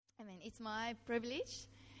It's my privilege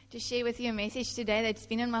to share with you a message today that's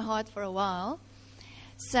been in my heart for a while.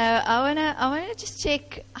 So I wanna just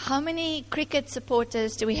check how many cricket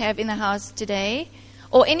supporters do we have in the house today,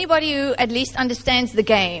 or anybody who at least understands the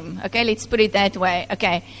game. Okay, let's put it that way.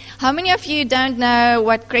 Okay, how many of you don't know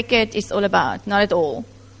what cricket is all about? Not at all.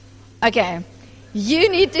 Okay, you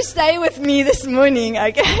need to stay with me this morning.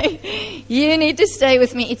 Okay, you need to stay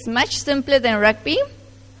with me. It's much simpler than rugby.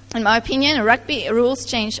 In my opinion, rugby rules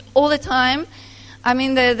change all the time. I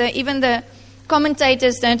mean, even the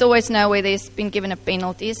commentators don't always know where there's been given a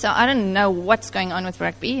penalty, so I don't know what's going on with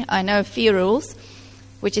rugby. I know a few rules,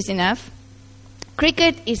 which is enough.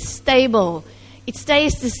 Cricket is stable. It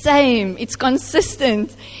stays the same. It's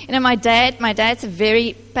consistent. You know, my dad's a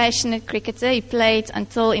very passionate cricketer. He played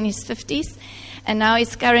until in his 50s, and now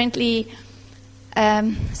he's currently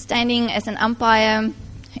standing as an umpire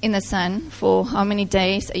in the sun for how many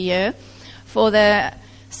days a year for the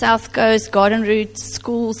South Coast Garden Route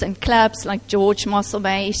schools and clubs like George Mossel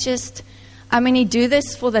Bay. It's just, he do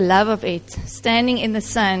this for the love of it, standing in the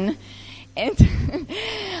sun and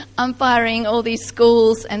umpiring all these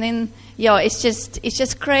schools. And then, it's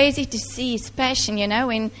just crazy to see his passion,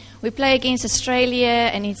 when we play against Australia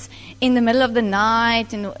and it's in the middle of the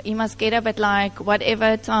night and he must get up at like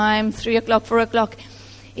whatever time, 3 o'clock, 4 o'clock.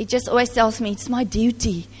 He just always tells me, it's my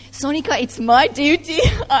duty. Sonika, it's my duty.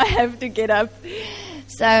 I have to get up.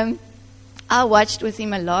 So I watched with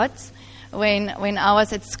him a lot when I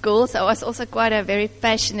was at school. So I was also quite a very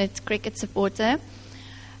passionate cricket supporter.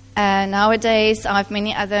 Nowadays, I have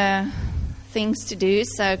many other things to do.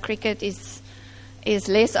 So cricket is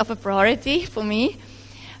less of a priority for me.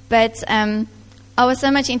 But I was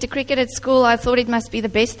so much into cricket at school, I thought it must be the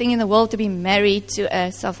best thing in the world to be married to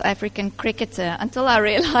a South African cricketer, until I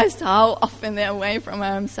realized how often they're away from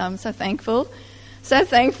home. So I'm so thankful. So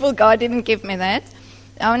thankful God didn't give me that.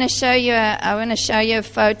 I want to show you a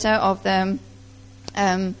photo of the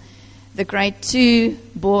grade 2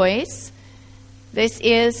 boys.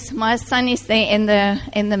 My son is there in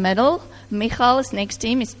the middle. Michael is next to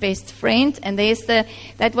him, his best friend, and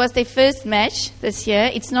that was their first match this year.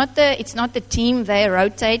 It's not the team, they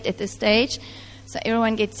rotate at this stage, so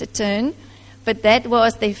everyone gets a turn. But that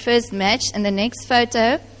was their first match, and the next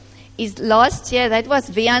photo is last year. That was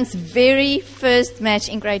Vian's very first match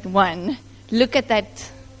in grade 1. Look at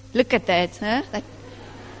that, huh?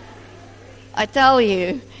 I tell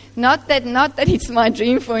you, not that it's my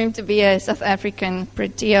dream for him to be a South African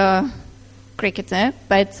Protea cricketer,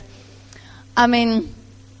 but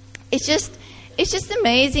it's just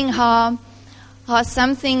amazing how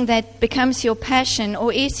something that becomes your passion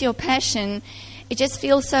or is your passion, it just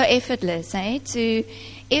feels so effortless, eh?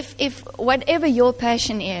 If whatever your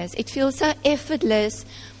passion is, it feels so effortless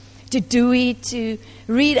to do it, to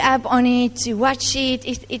read up on it, to watch it.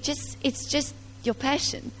 It's just your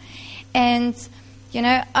passion. And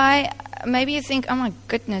maybe you think, oh my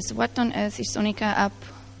goodness, what on earth is Sonika up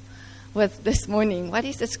with this morning? What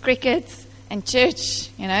is this cricket and church?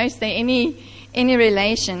 Is there any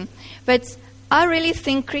relation? But I really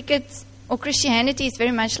think cricket or Christianity is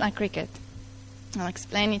very much like cricket. I'll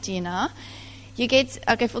explain it to you now.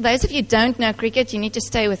 For those of you who don't know cricket, you need to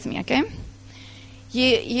stay with me, okay?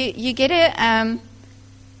 You get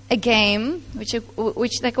a game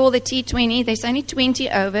which they call the T20. There's only 20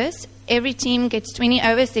 overs. Every team gets 20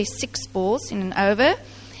 overs. There's 6 balls in an over.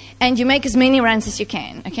 And you make as many runs as you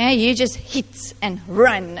can, okay? You just hit and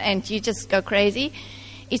run, and you just go crazy.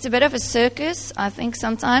 It's a bit of a circus, I think,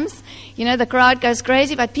 sometimes. The crowd goes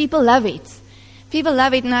crazy, but people love it. People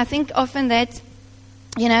love it, and I think often that,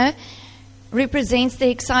 represents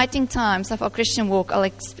the exciting times of our Christian walk. I'll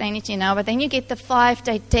explain it to you now, but then you get the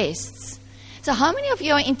 5-day tests. So how many of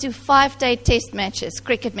you are into 5-day test matches,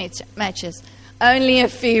 cricket matches? Only a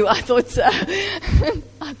few, I thought so.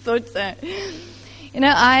 I thought so.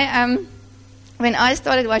 When I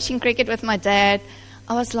started watching cricket with my dad,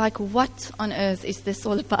 I was like, what on earth is this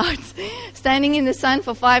all about? Standing in the sun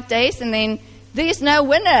for 5 days and then there's no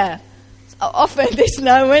winner. Often there's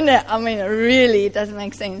no winner. Really, it doesn't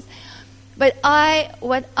make sense. But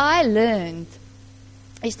what I learned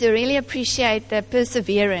is to really appreciate the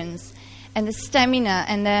perseverance and the stamina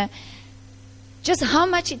and just how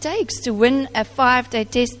much it takes to win a 5-day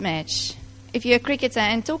test match. If you're a cricketer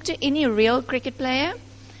and talk to any real cricket player,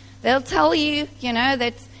 they'll tell you,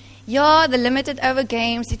 that, the limited over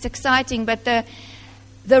games, it's exciting, but the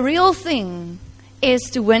real thing is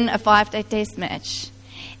to win a 5-day test match.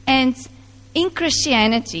 And in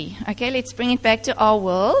Christianity, okay, let's bring it back to our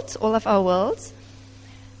world, all of our worlds,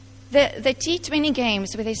 the T20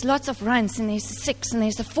 games where there's lots of runs and there's a 6 and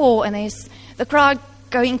there's a 4 and there's the crowd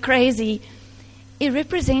going crazy, it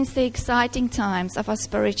represents the exciting times of our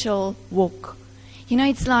spiritual walk. You know,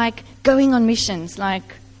 it's like going on missions, like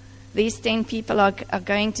these 10 people are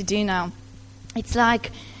going to do now. It's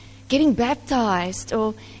like getting baptized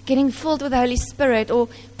or getting filled with the Holy Spirit or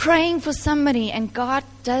praying for somebody and God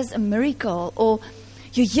does a miracle, or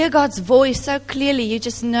you hear God's voice so clearly you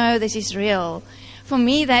just know this is real. For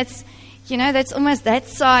me, that's almost that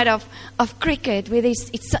side of cricket where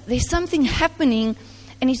there's something happening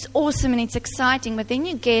and it's awesome and it's exciting. But then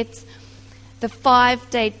you get the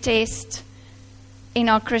 5-day test in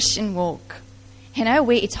our Christian walk, you know,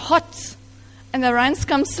 where it's hot and the runs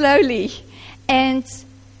come slowly. And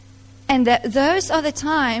those are the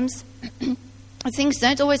times things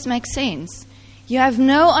don't always make sense. You have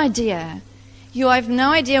no idea. You have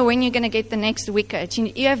no idea when you're going to get the next wicket.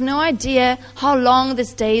 You have no idea how long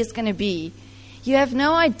this day is going to be. You have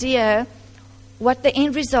no idea what the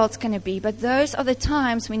end result's going to be. But those are the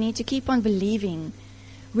times we need to keep on believing.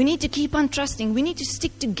 We need to keep on trusting. We need to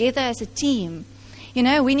stick together as a team. You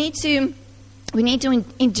know, we need to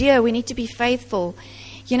endure. We need to be faithful.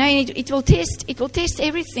 You know, it will test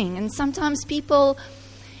everything. And sometimes people,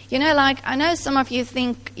 you know, like I know some of you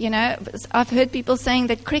think, you know, I've heard people saying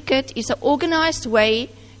that cricket is an organized way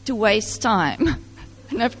to waste time. I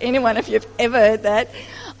don't know if anyone of you have ever heard that.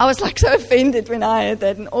 I was like so offended when I heard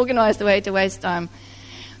that, an organized way to waste time.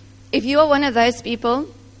 If you are one of those people,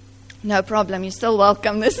 no problem, you're still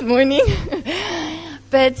welcome this morning.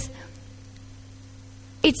 But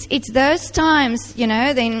it's those times, you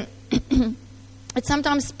know, then it's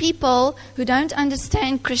sometimes people who don't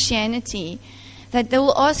understand Christianity that they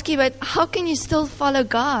will ask you, but how can you still follow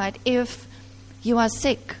God if you are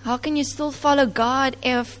sick? How can you still follow God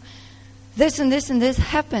if this and this and this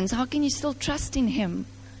happens? How can you still trust in Him?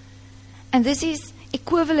 And this is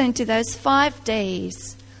equivalent to those 5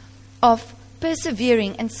 days of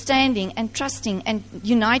persevering and standing and trusting and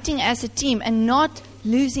uniting as a team and not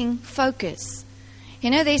losing focus. You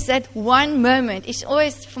know, there's that one moment. It's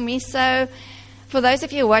always, for me, so... For those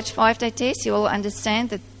of you who watch 5-day tests, you will understand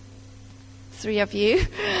that 3 of you.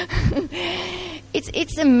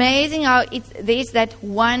 It's amazing how there's that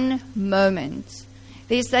one moment.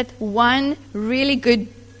 There's that one really good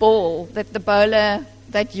ball that the bowler,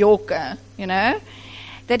 that Yorker, you know,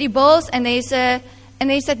 that he bowls, and there's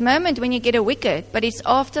that moment when you get a wicket, but it's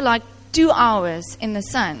after like 2 hours in the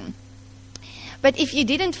sun. But if you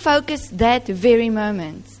didn't focus that very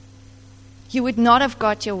moment, you would not have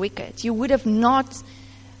got your wicket. You would have not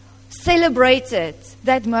celebrated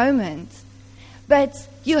that moment. But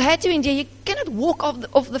you had to endure. You cannot walk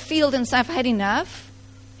off the field and say, I've had enough.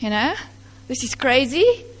 You know, this is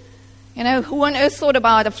crazy. You know, who on earth thought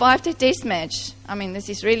about a 5-day test match? I mean, this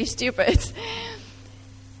is really stupid.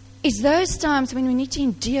 It's those times when we need to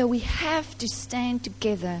endure. We have to stand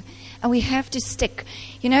together and we have to stick.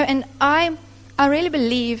 You know, and I really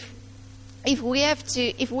believe if we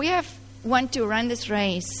want to run this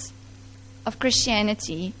race of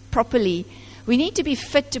Christianity properly, we need to be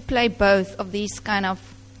fit to play both of these kind of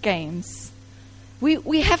games.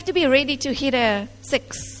 We have to be ready to hit a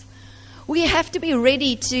 6. We have to be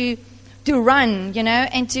ready to run, you know,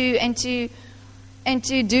 and to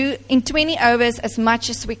do in 20 overs as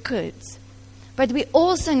much as we could. But we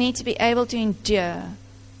also need to be able to endure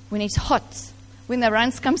when it's hot, when the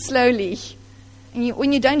runs come slowly. And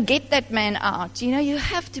when you don't get that man out, you know, you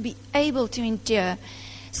have to be able to endure.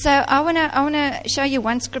 So I wanna show you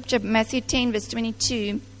one scripture, Matthew 10, verse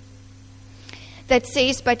 22, that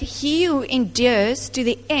says, but he who endures to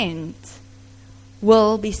the end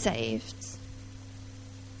will be saved.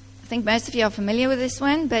 I think most of you are familiar with this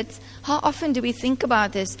one, but how often do we think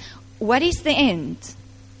about this? What is the end?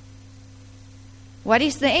 What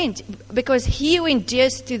is the end? Because he who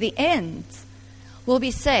endures to the end will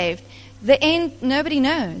be saved. The end, nobody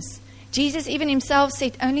knows. Jesus even himself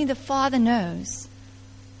said, only the Father knows.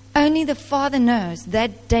 Only the Father knows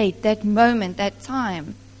that date, that moment, that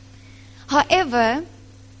time. However,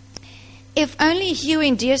 if only he who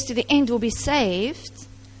endures to the end will be saved,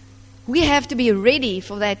 we have to be ready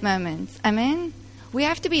for that moment. Amen? We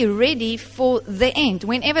have to be ready for the end.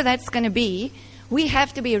 Whenever that's going to be, we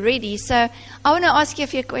have to be ready. So I want to ask you a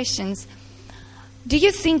few questions. Do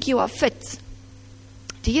you think you are fit?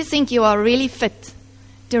 Do you think you are really fit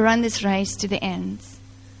to run this race to the end?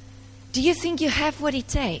 Do you think you have what it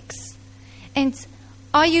takes? And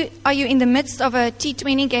are you in the midst of a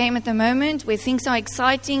T20 game at the moment where things are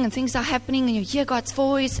exciting and things are happening and you hear God's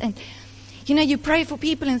voice and, you know, you pray for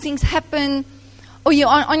people and things happen? Or you're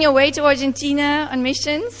on your way to Argentina on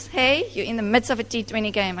missions? Hey, you're in the midst of a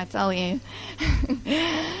T20 game, I tell you.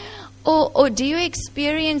 or do you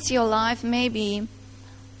experience your life maybe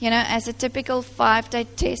as a typical 5-day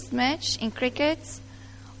test match in cricket,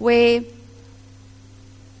 where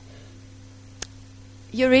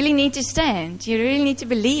you really need to stand, you really need to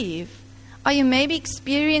believe. Are you maybe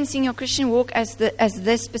experiencing your Christian walk as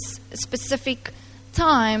this specific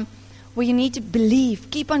time where you need to believe,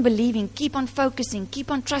 keep on believing, keep on focusing,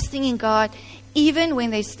 keep on trusting in God, even when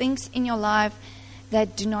there's things in your life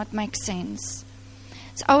that do not make sense?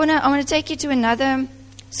 So I want to take you to another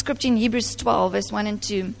scripture in Hebrews 12, verse 1 and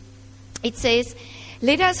 2. It says,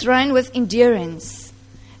 "Let us run with endurance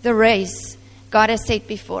the race God has set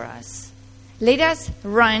before us." Let us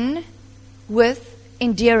run with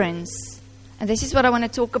endurance. And this is what I want to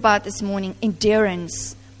talk about this morning,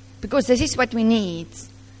 endurance. Because this is what we need.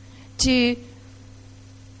 To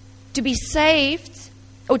be saved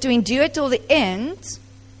or to endure till the end,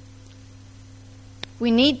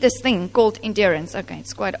 we need this thing called endurance. Okay,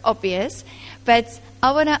 it's quite obvious. But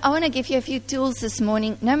I wanna give you a few tools this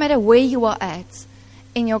morning, no matter where you are at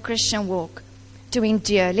in your Christian walk, to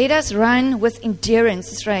endure. Let us run with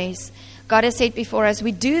endurance this race God has set before us.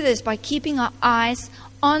 We do this by keeping our eyes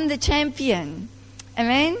on the champion.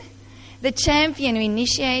 Amen? The champion who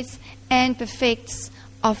initiates and perfects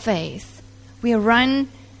our faith. We run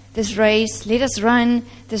this race. Let us run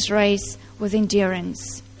this race with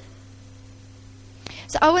endurance.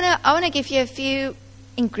 So I wanna give you a few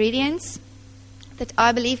ingredients that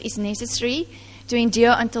I believe is necessary to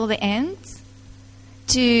endure until the end,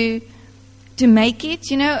 to make it.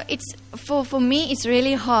 It's for me it's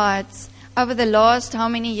really hard. Over the last how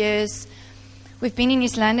many years? We've been in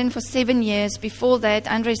East London for 7 years. Before that,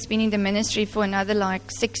 Andre's been in the ministry for another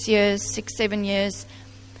 7 years.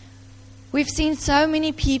 We've seen so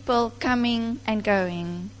many people coming and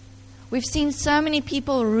going. We've seen so many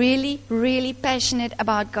people really, really passionate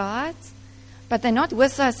about God, but they're not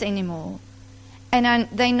with us anymore. And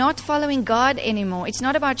they're not following God anymore. It's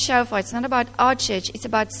not about Shofar. It's not about our church. It's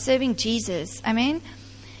about serving Jesus. Amen?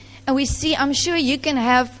 And we see, I'm sure you can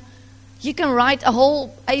write a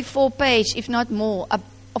whole A4 page, if not more,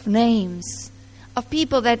 of names of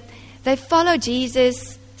people that they follow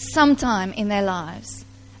Jesus sometime in their lives,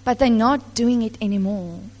 but they're not doing it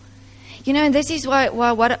anymore. And this is why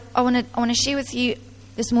what I want to share with you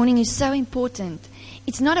this morning is so important.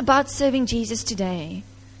 It's not about serving Jesus today.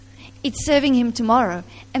 It's serving Him tomorrow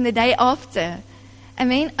and the day after.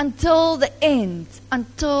 Amen? Until the end.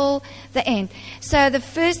 Until the end. So the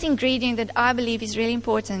first ingredient that I believe is really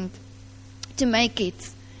important to make it,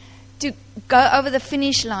 to go over the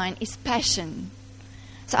finish line, is passion.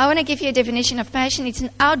 So I want to give you a definition of passion. It's an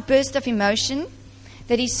outburst of emotion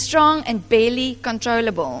that is strong and barely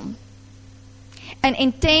controllable. An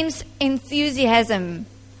intense enthusiasm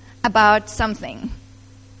about something.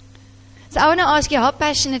 So I want to ask you, how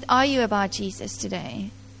passionate are you about Jesus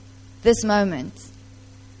today? This moment.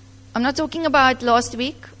 I'm not talking about last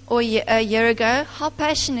week or a year ago. How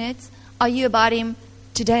passionate are you about Him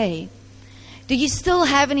today? Do you still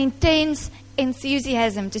have an intense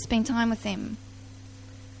enthusiasm to spend time with Him?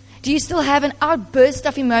 Do you still have an outburst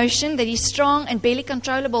of emotion that is strong and barely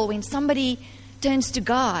controllable when somebody turns to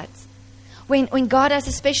God? When God does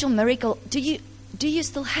a special miracle, do you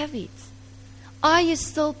still have it? Are you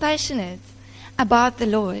still passionate about the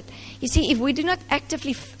Lord? You see, if we do not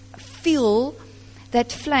actively feel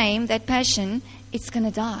that flame, that passion, it's going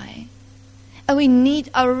to die. And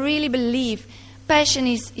I really believe passion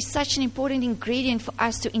is such an important ingredient for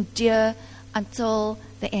us to endure until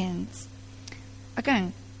the end.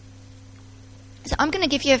 Okay. So I'm going to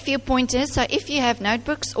give you a few pointers. So if you have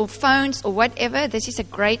notebooks or phones or whatever, this is a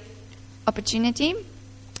great opportunity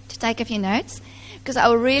to take a few notes. Because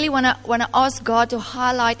I really want to ask God to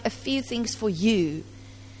highlight a few things for you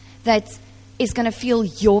that is going to fuel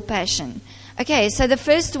your passion. Okay, so the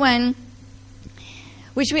first one,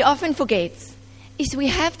 which we often forget, is we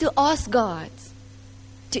have to ask God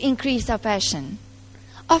to increase our passion.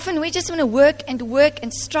 Often we just want to work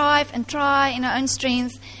and strive and try in our own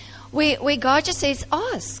strength, where God just says,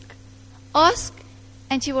 ask,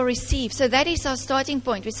 and you will receive. So that is our starting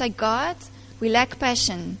point. We say, God, we lack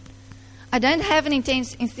passion. I don't have an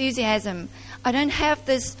intense enthusiasm. I don't have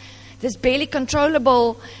this barely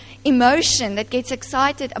controllable emotion that gets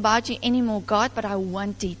excited about you anymore, God, but I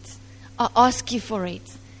want it. I ask you for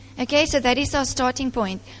it. Okay, so that is our starting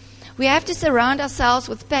point. We have to surround ourselves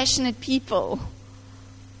with passionate people.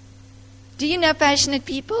 Do you know passionate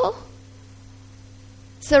people?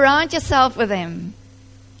 Surround yourself with them.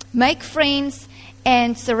 Make friends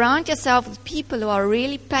and surround yourself with people who are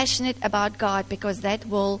really passionate about God, because that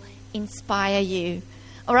will inspire you.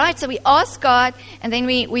 All right, so we ask God, and then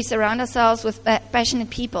we surround ourselves with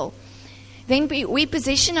passionate people. then we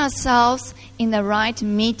position ourselves in the right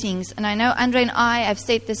meetings. And I know Andre and I have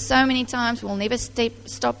said this so many times, we'll never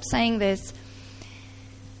stop saying this.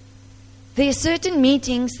 There are certain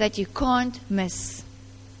meetings that you can't miss.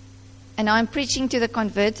 And I'm preaching to the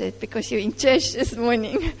converted because you're in church this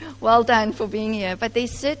morning. Well done for being here. But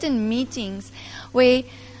there's certain meetings where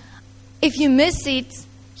if you miss it,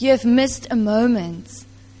 you have missed a moment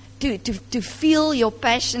to fill your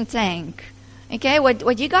passion tank. Okay,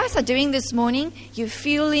 what you guys are doing this morning, you're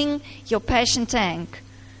fueling your passion tank.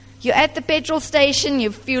 You're at the petrol station,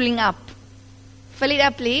 you're fueling up. Fill it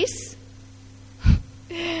up, please.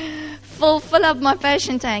 Fill up my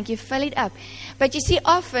passion tank. You fill it up. But you see,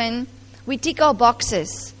 often we tick our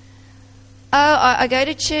boxes. Oh, I go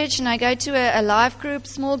to church and I go to a life group,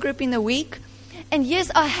 small group in the week. And yes,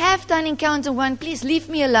 I have done Encounter 1. Please leave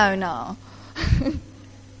me alone now.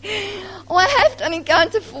 Oh, I have done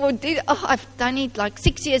Encounter 4. I've done it like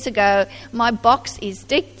 6 years ago. My box is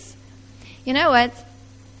ticked. You know what?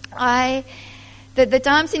 The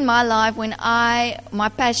times in my life when my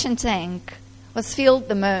passion tank was filled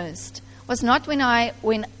the most was not when I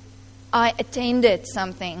attended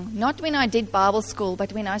something, not when I did Bible school,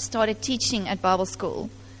 but when I started teaching at Bible school.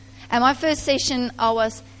 And my first session, I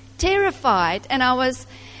was terrified, and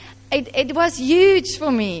it was huge for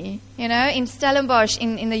me, you know, in Stellenbosch,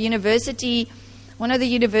 in the university, one of the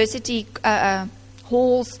university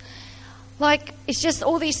halls. Like, it's just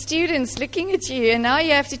all these students looking at you, and now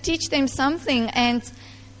you have to teach them something, and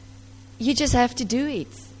you just have to do it.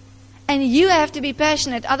 And you have to be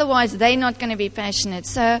passionate, otherwise they're not going to be passionate.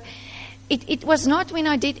 So it was not when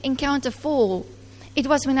I did Encounter 4, it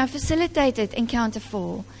was when I facilitated Encounter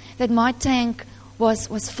 4 that my tank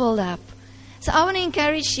was filled up. So I want to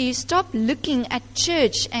encourage you, stop looking at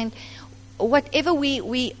church and whatever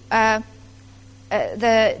the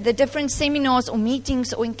different seminars or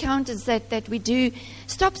meetings or encounters that we do,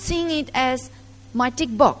 stop seeing it as my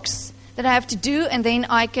tick box that I have to do and then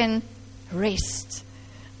I can rest.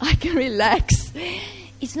 I can relax.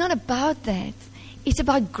 It's not about that. It's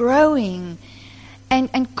about growing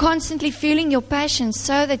and constantly fueling your passion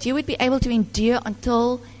so that you would be able to endure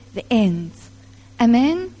until the end.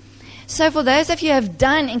 Amen? So for those of you who have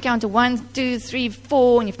done Encounter 1, 2, 3,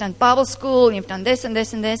 4, and you've done Bible school, and you've done this and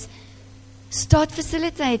this and this, start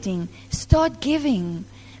facilitating. Start giving.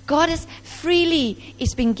 God is freely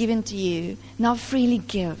is being given to you. Now freely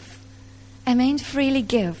give. Amen? Freely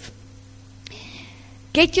give.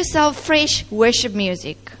 Get yourself fresh worship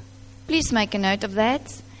music. Please make a note of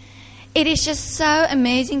that. It is just so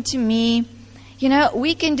amazing to me. You know,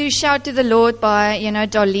 we can do Shout to the Lord by,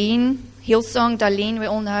 Darlene, Hillsong Darlene, we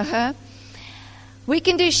all know her. We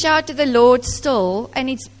can do Shout to the Lord still, and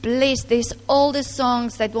it's blessed. There's older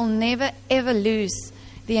songs that will never, ever lose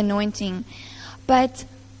the anointing. But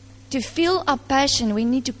to feel our passion, we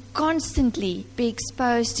need to constantly be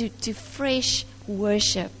exposed to fresh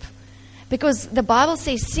worship. Because the Bible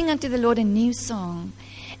says, sing unto the Lord a new song.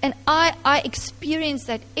 And I experience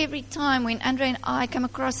that every time when Andre and I come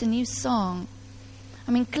across a new song.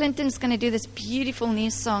 I mean, Clinton's going to do this beautiful new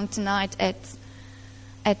song tonight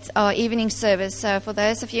at our evening service. So for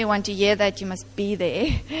those of you who want to hear that, you must be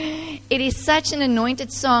there. It is such an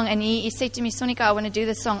anointed song. And he said to me, Sonika, I want to do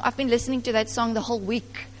this song. I've been listening to that song the whole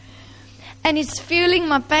week. And it's fueling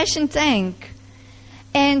my passion tank.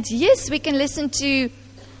 And yes, we can listen to,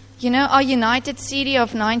 our United CD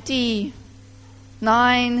of 99.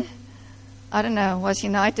 I don't know, was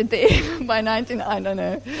United there by 99? I don't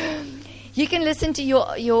know. You can listen to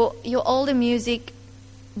your older music.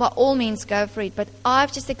 By all means, go for it. But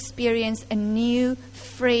I've just experienced a new,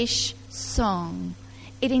 fresh song.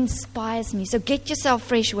 It inspires me. So get yourself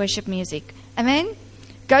fresh worship music. Amen?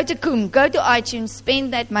 Go to Kum. Go to iTunes.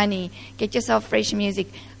 Spend that money. Get yourself fresh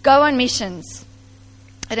music. Go on missions.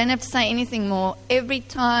 I don't have to say anything more. Every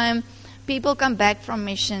time people come back from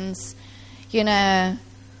missions,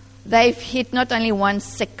 they've hit not only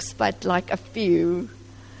 1-6, but like a few.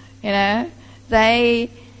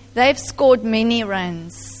 They've scored many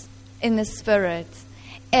runs in the Spirit.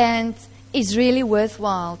 And it's really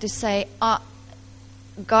worthwhile to say,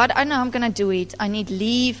 God, I know I'm going to do it. I need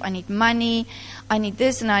leave, I need money, I need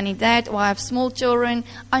this and I need that, or I have small children.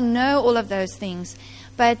 I know all of those things.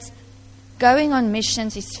 But going on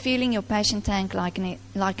missions is filling your passion tank like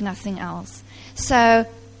nothing else. So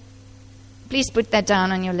please put that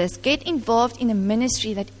down on your list. Get involved in a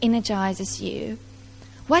ministry that energizes you.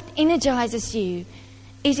 What energizes you?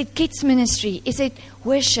 Is it kids ministry? Is it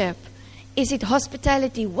worship? Is it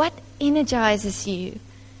hospitality? What energizes you?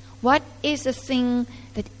 What is the thing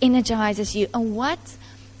that energizes you? And what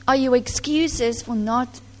are your excuses for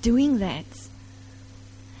not doing that?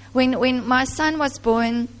 When my son was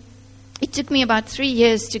born, it took me about 3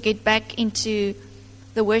 years to get back into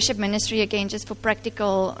the worship ministry again, just for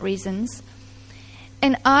practical reasons.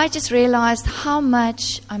 And I just realized how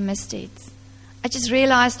much I missed it. I just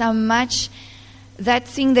realized how much that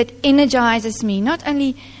thing that energizes me, not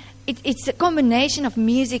only, it's a combination of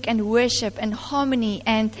music and worship and harmony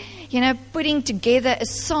and, putting together a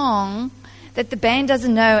song that the band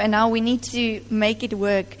doesn't know and now we need to make it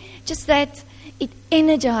work. Just that it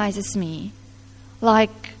energizes me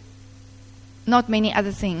like not many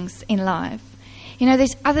other things in life.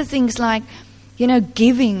 There's other things like,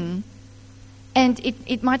 giving. And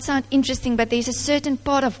it might sound interesting, but there's a certain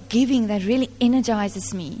part of giving that really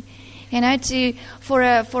energizes me. For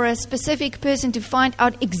a specific person to find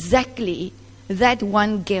out exactly that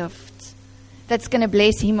one gift that's going to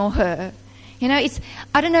bless him or her.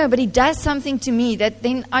 I don't know, but it does something to me that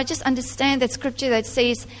then I just understand that scripture that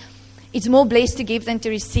says it's more blessed to give than to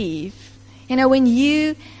receive. When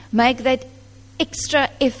you make that extra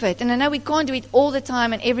effort, and I know we can't do it all the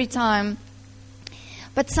time and every time,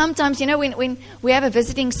 but sometimes, when we have a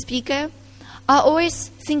visiting speaker, I always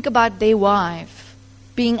think about their wife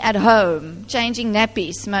being at home, changing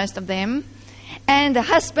nappies, most of them. And the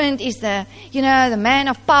husband is the man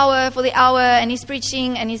of power for the hour, and he's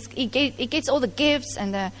preaching, and he gets all the gifts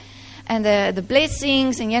and the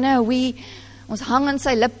blessings, and we was hung on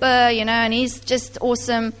sy lippe, and he's just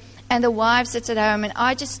awesome. And the wife sits at home, and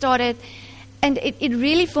I just started. And it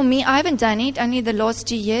really, for me, I haven't done it. Only the last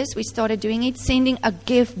 2 years we started doing it, sending a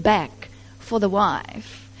gift back for the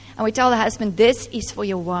wife. And we tell the husband, this is for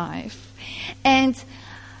your wife. And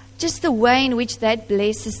just the way in which that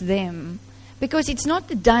blesses them. Because it's not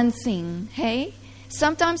the done thing, hey?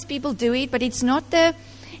 Sometimes people do it, but it's not the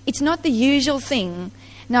usual thing.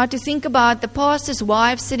 Now, to think about the pastor's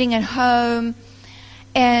wife sitting at home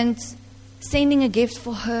and sending a gift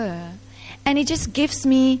for her. And it just gives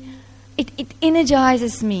me... It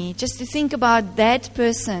energizes me just to think about that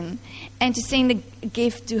person and to send a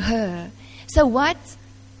gift to her. So what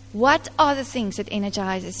are the things that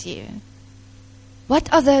energizes you?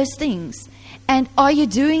 What are those things? And are you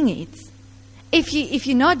doing it? If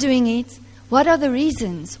you're not doing it, what are the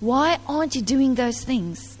reasons? Why aren't you doing those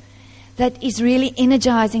things that is really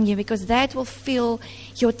energizing you? Because that will fill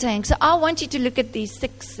your tank. So I want you to look at these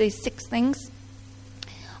six things.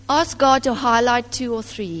 Ask God to highlight 2 or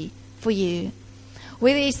 3 for you.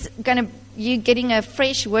 Whether it's you getting a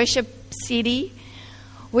fresh worship CD,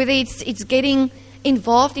 whether it's getting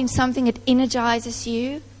involved in something that energizes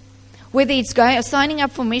you, whether it's signing up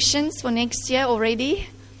for missions for next year already,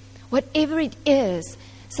 whatever it is,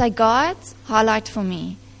 say, God, highlight for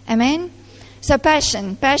me. Amen? So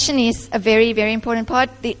passion is a very, very important part.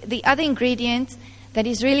 The other ingredient that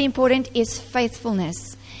is really important is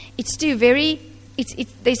faithfulness.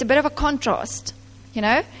 There's a bit of a contrast,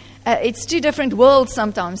 it's 2 different worlds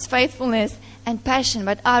sometimes, faithfulness and passion.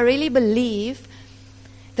 But I really believe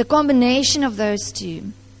the combination of those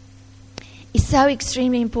 2 is so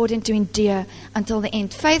extremely important to endure until the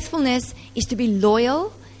end. Faithfulness is to be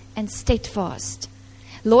loyal and steadfast.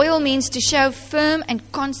 Loyal means to show firm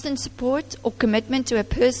and constant support or commitment to a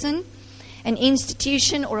person, an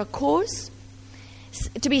institution, or a cause.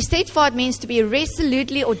 To be steadfast means to be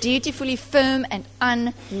resolutely or dutifully firm and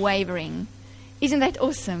unwavering. Isn't that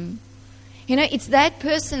awesome? It's that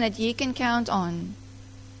person that you can count on,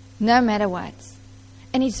 no matter what.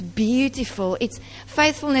 And it's beautiful.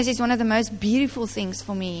 Faithfulness is one of the most beautiful things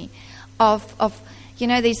for me.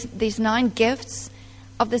 There's 9 gifts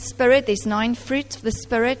of the Spirit. There's 9 fruits of the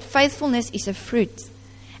Spirit. Faithfulness is a fruit.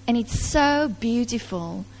 And it's so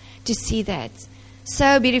beautiful to see that.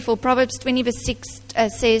 So beautiful. Proverbs 20 verse 6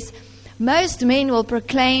 says, most men will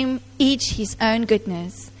proclaim each his own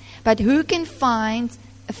goodness, but who can find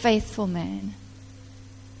a faithful man?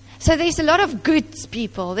 So there's a lot of good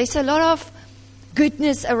people. There's a lot of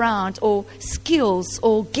goodness around, or skills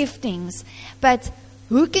or giftings. But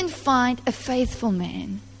who can find a faithful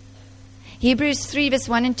man? Hebrews 3 verse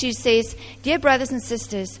 1 and 2 says, dear brothers and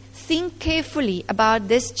sisters, think carefully about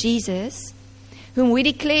this Jesus, whom we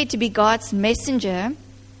declare to be God's messenger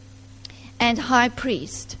and high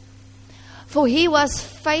priest. For he was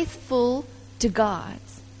faithful to God,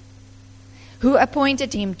 who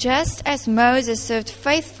appointed him, just as Moses served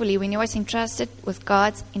faithfully when he was entrusted with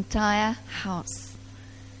God's entire house.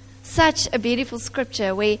 Such a beautiful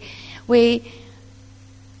scripture where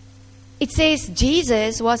it says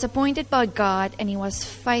Jesus was appointed by God and he was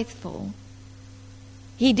faithful.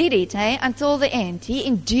 He did it, until the end. He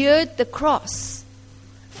endured the cross.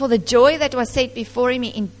 For the joy that was set before him,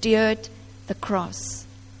 he endured the cross.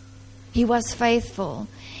 He was faithful.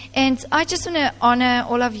 And I just want to honor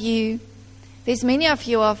all of you. There's many of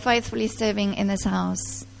you who are faithfully serving in this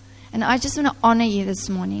house. And I just want to honor you this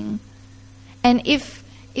morning. And if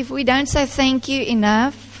we don't say thank you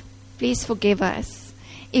enough, please forgive us.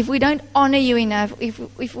 If we don't honor you enough,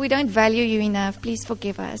 if we don't value you enough, please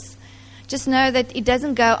forgive us. Just know that it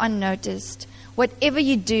doesn't go unnoticed. Whatever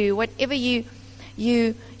you do, whatever you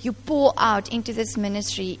pour out into this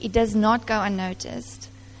ministry, it does not go unnoticed.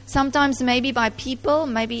 Sometimes maybe by people,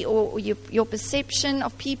 maybe or your perception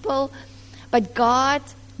of people, but God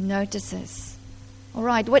notices. All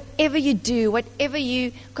right, whatever you do, whatever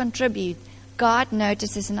you contribute, God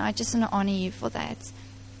notices, and I just want to honor you for that.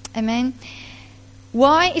 Amen.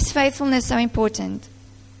 Why is faithfulness so important?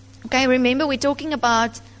 Okay, remember we're talking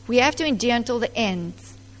about we have to endure until the end.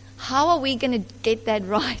 How are we going to get that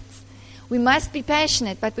right? We must be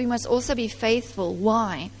passionate, but we must also be faithful.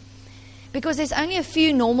 Why? Because there's only a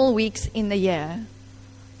few normal weeks in the year.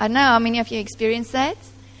 I don't know how many of you experience that.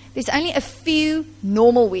 There's only a few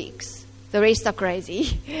normal weeks. The rest are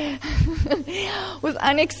crazy. With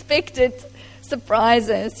unexpected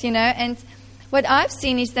surprises, And what I've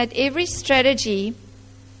seen is that every strategy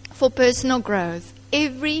for personal growth, I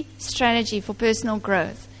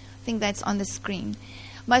think that's on the screen,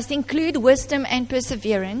 must include wisdom and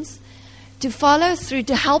perseverance to follow through,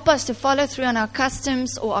 to help us to follow through on our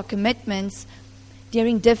customs or our commitments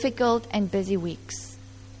during difficult and busy weeks.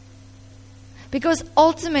 Because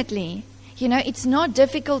ultimately, it's not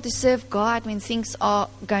difficult to serve God when things are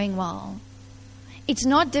going well. It's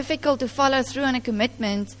not difficult to follow through on a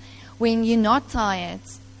commitment when you're not tired,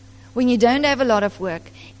 when you don't have a lot of work.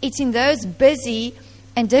 It's in those busy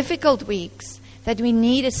and difficult weeks that we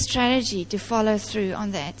need a strategy to follow through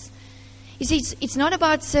on that. You see, it's not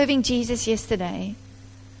about serving Jesus yesterday,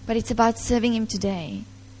 but it's about serving Him today.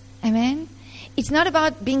 Amen? It's not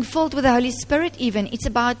about being filled with the Holy Spirit even. It's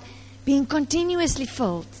about being continuously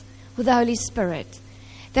filled with the Holy Spirit.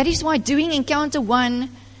 That is why doing Encounter 1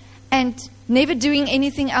 and never doing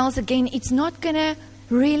anything else again, it's not going to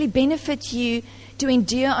really benefit you to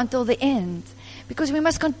endure until the end. Because we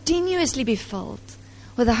must continuously be filled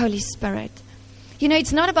with the Holy Spirit.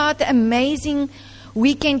 It's not about the amazing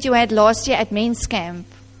weekend you had last year at men's camp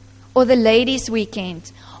or the ladies'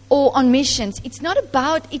 weekend or on missions. It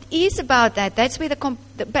is about that. That's where the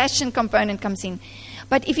passion component comes in.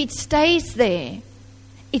 But if it stays there,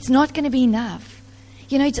 it's not going to be enough.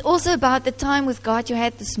 It's also about the time with God you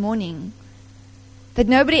had this morning that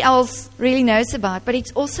nobody else really knows about, but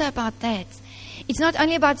it's also about that. It's not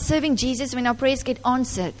only about serving Jesus when our prayers get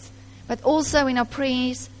answered, but also when our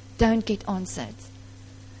prayers don't get answered.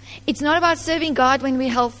 It's not about serving God when we're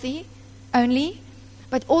healthy only,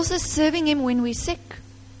 but also serving Him when we're sick.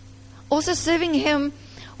 Also serving Him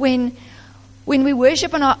when we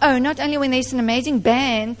worship on our own, not only when there's an amazing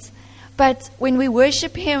band, but when we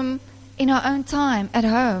worship Him in our own time at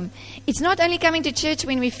home. It's not only coming to church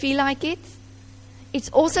when we feel like it, it's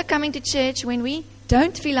also coming to church when we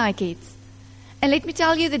don't feel like it. And let me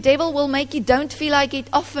tell you, the devil will make you don't feel like it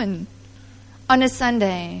often on a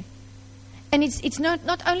Sunday. And it's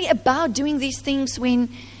not only about doing these things when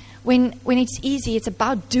it's easy. It's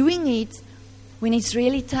about doing it when it's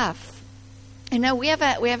really tough. And now we have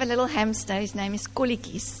a little hamster. His name is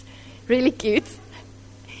Kolletjies. Really cute.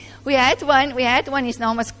 We had one. His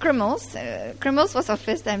name was Krummels. Krummels was our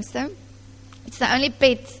first hamster. It's the only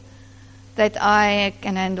pet that I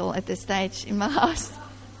can handle at this stage in my house.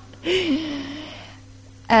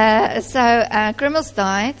 So Krummels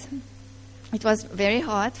died. It was very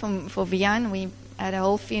hard for Vian. We had a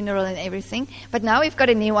whole funeral and everything. But now we've got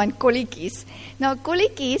a new one, Kolletjies. Now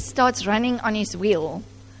Kolletjies starts running on his wheel.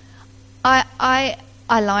 I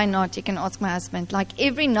lie not. You can ask my husband. Like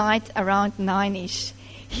every night around 9ish,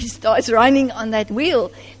 he starts running on that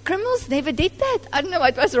wheel. Krummels never did that. I don't know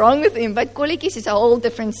what was wrong with him, but Kolletjies is a whole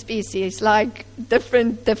different species, like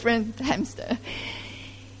different hamster.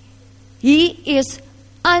 He is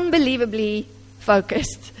unbelievably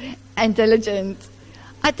focused and diligent.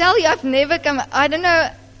 I tell you, I don't know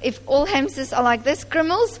if all hamsters are like this.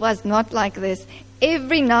 Krummels was not like this.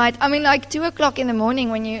 Every night, like 2 o'clock in the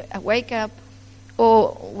morning when you wake up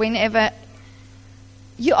or whenever,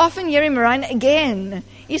 you often hear him run again.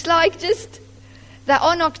 He's like they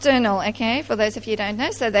are nocturnal, okay, for those of you who don't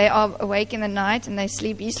know. So they are awake in the night and they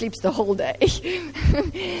sleep. He sleeps the whole day.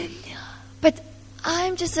 But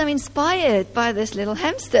I'm just so inspired by this little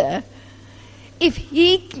hamster. If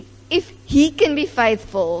he can be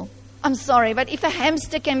faithful, I'm sorry, but if a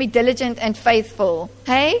hamster can be diligent and faithful,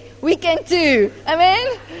 hey, we can too. Amen?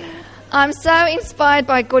 I'm so inspired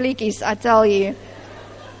by Kolletjies, I tell you.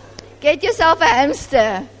 Get yourself a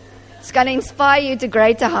hamster. It's going to inspire you to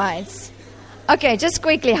greater heights. Okay, just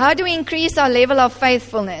quickly, how do we increase our level of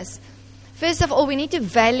faithfulness? First of all, we need to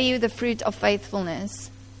value the fruit of faithfulness.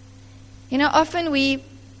 Often we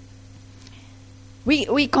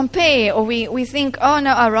compare, or we think, oh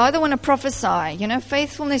no, I rather want to prophesy.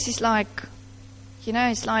 Faithfulness is like,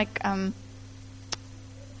 it's like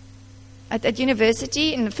at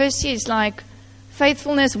university in the first year, it's like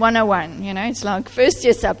faithfulness 101. It's like first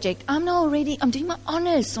year subject. I'm doing my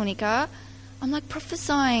honors, Sonika. I'm like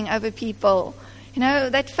prophesying over people.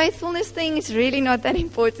 That faithfulness thing is really not that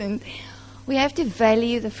important. We have to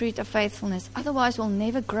value the fruit of faithfulness. Otherwise, we'll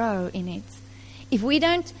never grow in it. If we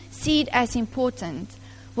don't see it as important,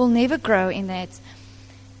 we'll never grow in that.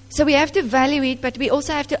 So we have to value it, but we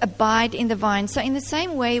also have to abide in the vine. So in the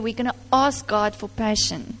same way, we're going to ask God for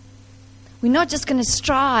passion. We're not just going to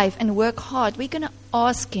strive and work hard. We're going to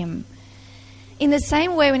ask Him. In the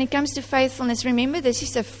same way, when it comes to faithfulness, remember this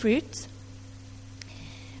is a fruit.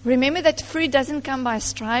 Remember that fruit doesn't come by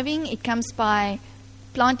striving. It comes by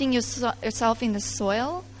planting yourself in the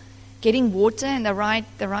soil, getting water and the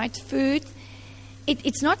right food.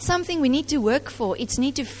 It's not something we need to work for.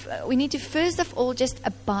 We need to first of all just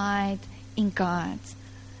abide in God.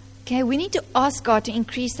 Okay, we need to ask God to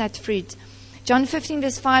increase that fruit. John 15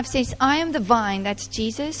 verse 5 says, I am the vine, that's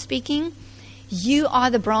Jesus speaking. You are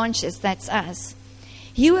the branches, that's us.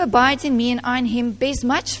 He who abides in me and I in him bears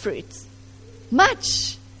much fruit.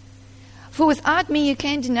 Much. For without me you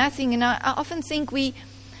can do nothing. And I often think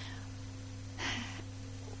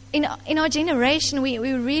in our generation, we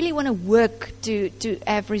really want to work to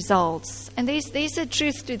have results. And there's a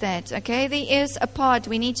truth to that, okay? There is a part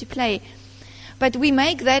we need to play. But we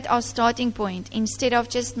make that our starting point instead of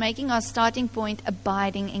just making our starting point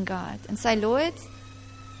abiding in God. And say, Lord,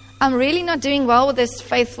 I'm really not doing well with this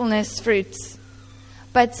faithfulness fruits.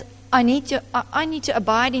 But I need to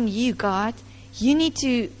abide in you, God. You need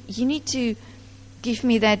to give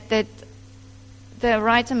me the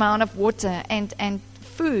right amount of water and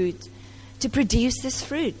food to produce this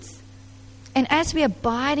fruit. And as we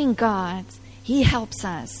abide in God, He helps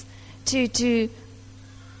us to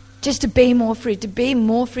bear more fruit,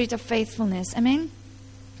 of faithfulness. Amen?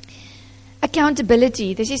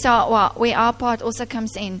 Accountability. This is where our part also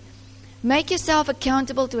comes in. Make yourself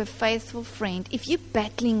accountable to a faithful friend. If you're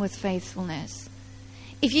battling with faithfulness,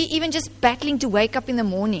 if you're even just battling to wake up in the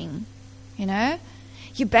morning,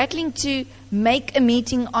 you're battling to make a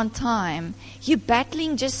meeting on time, you're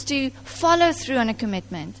battling just to follow through on a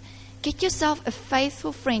commitment, get yourself a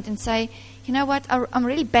faithful friend and say, you know what, I'm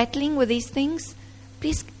really battling with these things.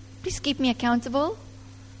 Please keep me accountable,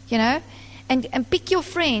 and pick your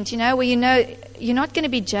friend, where you're not going to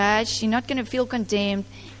be judged, you're not going to feel condemned.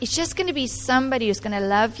 It's just going to be somebody who's going to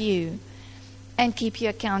love you and keep you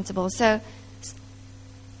accountable. So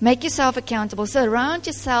make yourself accountable. Surround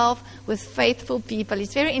yourself with faithful people.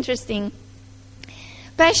 It's very interesting.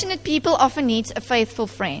 Passionate people often need a faithful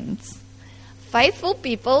friend. Faithful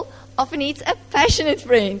people often need a passionate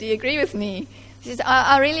friend. Do you agree with me?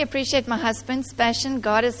 I really appreciate my husband's passion.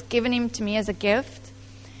 God has given him to me as a gift.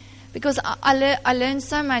 Because I learned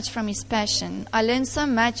so much from his passion. I learned so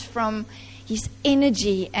much from his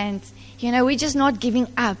energy. And, we're just not giving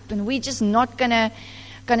up. And we're just not going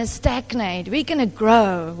to stagnate. We're going to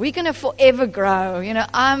grow. We're going to forever grow.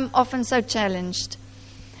 I'm often so challenged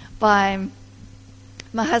by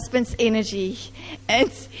my husband's energy. And,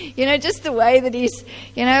 just the way that he's,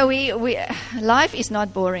 life is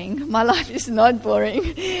not boring. My life is not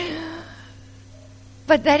boring.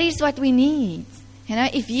 But that is what we need.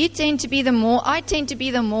 If you tend to be I tend to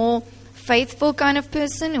be the more faithful kind of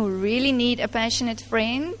person who really need a passionate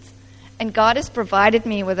friend. And God has provided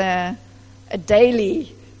me with a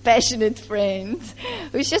daily passionate friend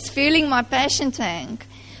who's just fueling my passion tank.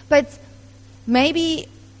 But maybe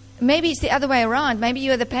it's the other way around. Maybe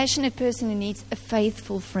you're the passionate person who needs a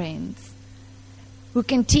faithful friend who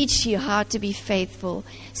can teach you how to be faithful.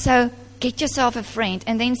 So get yourself a friend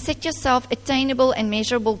and then set yourself attainable and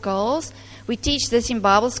measurable goals. We teach this in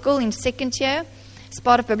Bible school in second year. It's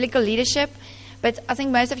part of biblical leadership. But I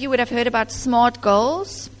think most of you would have heard about SMART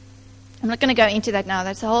goals. I'm not going to go into that now.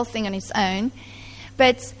 That's a whole thing on its own.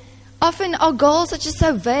 But often our goals are just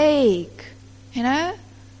so vague.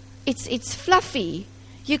 It's fluffy.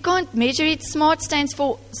 You can't measure it. SMART stands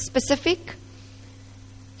for specific.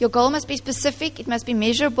 Your goal must be specific. It must be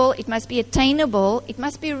measurable. It must be attainable. It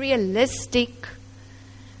must be realistic.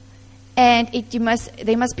 And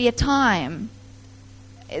there must be a time.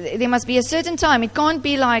 There must be a certain time. It can't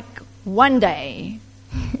be like one day.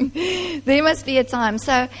 There must be a time.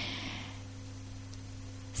 So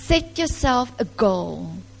set yourself a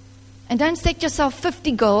goal. And don't set yourself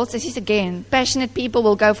 50 goals. This is, again, passionate people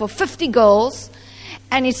will go for 50 goals.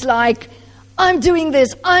 And it's like, I'm doing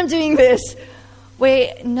this.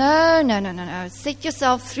 Where, no. Set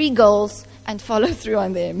yourself 3 goals and follow through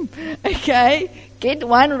on them. Okay? Get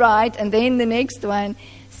one right and then the next one.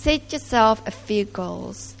 Set yourself a few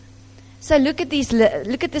goals. So look at this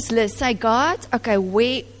list. Say, God, okay,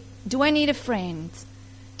 where do I need a friend?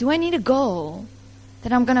 Do I need a goal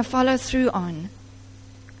that I'm going to follow through on?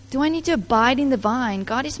 Do I need to abide in the vine?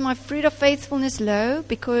 God, is my fruit of faithfulness low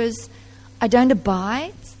because I don't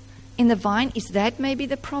abide in the vine? Is that maybe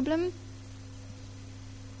the problem?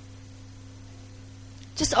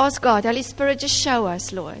 Just ask God, Holy Spirit, just show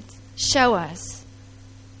us, Lord. Show us.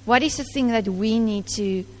 What is the thing that we need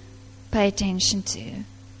to pay attention to?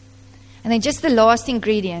 And then just the last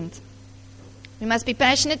ingredient. We must be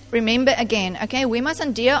passionate. Remember again, okay? We must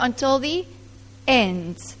endure until the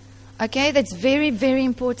end. Okay, that's very, very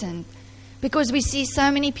important because we see so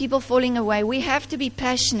many people falling away. We have to be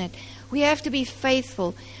passionate. We have to be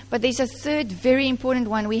faithful. But there's a third very important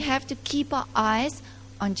one. We have to keep our eyes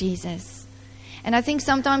on Jesus. And I think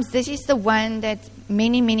sometimes this is the one that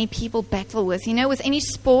many, many people battle with. You know, with any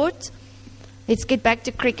sport, let's get back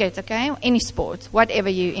to cricket, okay? Any sport, whatever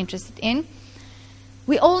you're interested in.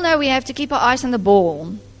 We all know we have to keep our eyes on the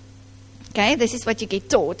ball. Okay, this is what you get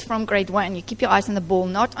taught from grade 1. You keep your eyes on the ball,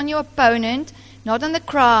 not on your opponent, not on the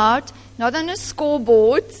crowd, not on the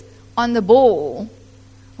scoreboard, on the ball.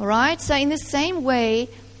 All right? So in the same way,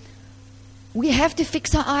 we have to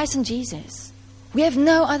fix our eyes on Jesus. We have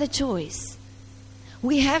no other choice.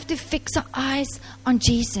 We have to fix our eyes on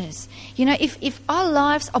Jesus. You know, if our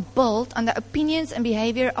lives are built on the opinions and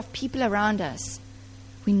behavior of people around us,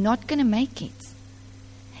 we're not going to make it.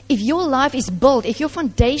 If your life is built, if your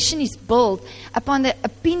foundation is built upon the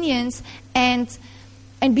opinions and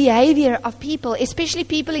behavior of people, especially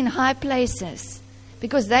people in high places,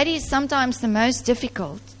 because that is sometimes the most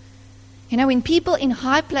difficult. You know, when people in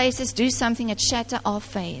high places do something that shatter our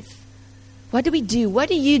faith, what do we do? What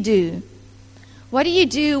do you do? What do you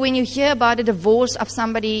do when you hear about a divorce of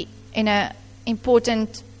somebody in an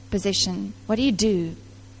important position? What do you do?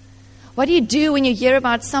 What do you do when you hear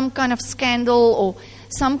about some kind of scandal or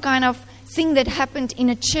some kind of thing that happened in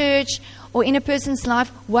a church or in a person's life?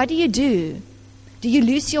 What do you do? Do you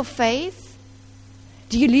lose your faith?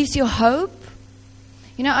 Do you lose your hope?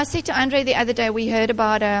 You know, I said to Andre the other day, we heard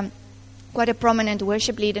about quite a prominent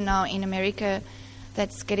worship leader now in America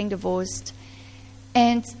that's getting divorced.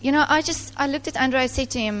 And, you know, I looked at Andre, I said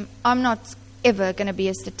to him, I'm not ever going to be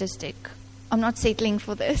a statistic. I'm not settling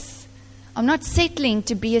for this. I'm not settling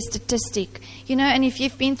to be a statistic. You know, and if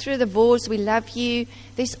you've been through the divorce, we love you.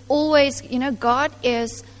 There's always, you know, God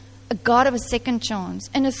is a God of a second chance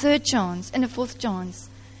and a third chance and a fourth chance.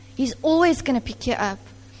 He's always going to pick you up.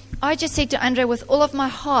 I just said to Andre with all of my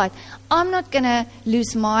heart, I'm not going to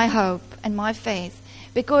lose my hope and my faith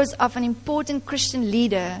because of an important Christian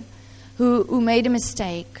leader who made a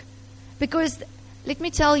mistake. Because, let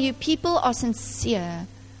me tell you, people are sincere.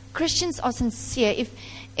 Christians are sincere.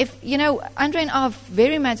 If you know, Andre and I are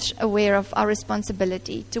very much aware of our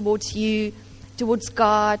responsibility towards you, towards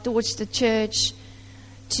God, towards the church,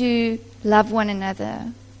 to love one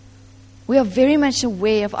another. We are very much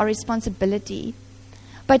aware of our responsibility.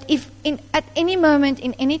 But if at any moment,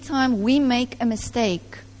 in any time, we make a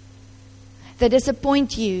mistake that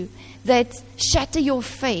disappoint you, that shatter your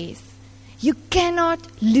faith, you cannot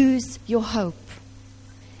lose your hope.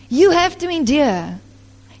 You have to endure.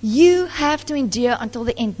 You have to endure until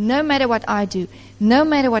the end, no matter what I do, no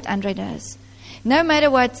matter what Andre does, no matter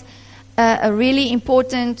what a really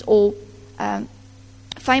important or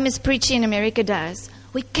famous preacher in America does.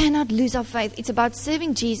 We cannot lose our faith. It's about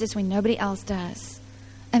serving Jesus when nobody else does.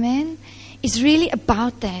 Amen? It's really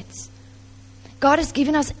about that. God has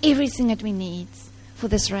given us everything that we need for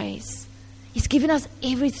this race. He's given us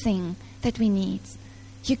everything that we need.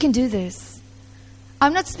 You can do this.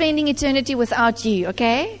 I'm not spending eternity without you,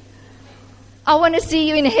 okay? I want to see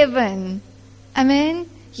you in heaven. Amen?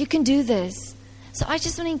 You can do this. So I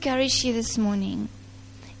just want to encourage you this morning.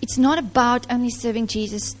 It's not about only serving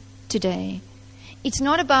Jesus today. It's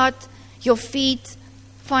not about your feet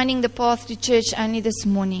finding the path to church only this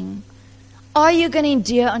morning. Are you going to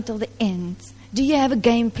endure until the end? Do you have a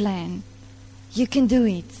game plan? You can do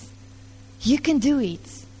it. You can do it.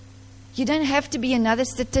 You don't have to be another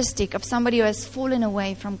statistic of somebody who has fallen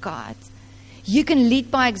away from God. You can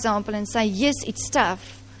lead by example and say, yes, it's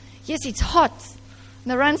tough. Yes, it's hot.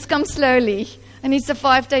 The runs come slowly. And it's a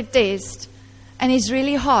 5-day test. And it's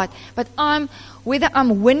really hard. But whether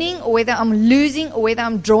I'm winning or whether I'm losing or whether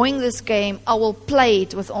I'm drawing this game, I will play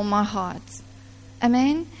it with all my heart.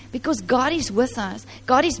 Amen? Because God is with us.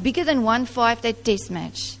 God is bigger than 1 5-day test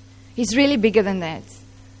match. He's really bigger than that.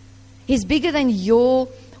 He's bigger than your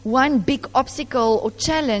one big obstacle or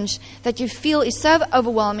challenge that you feel is so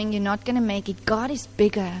overwhelming you're not going to make it. God is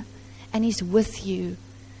bigger and He's with you.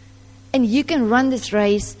 And you can run this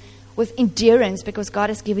race with endurance because God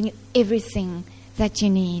has given you everything that you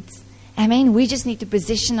need. Amen? We just need to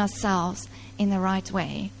position ourselves in the right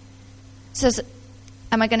way. So,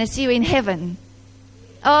 am I going to see you in heaven?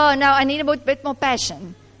 Oh, no, I need a bit more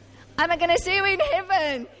passion. Am I going to see you in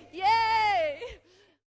heaven?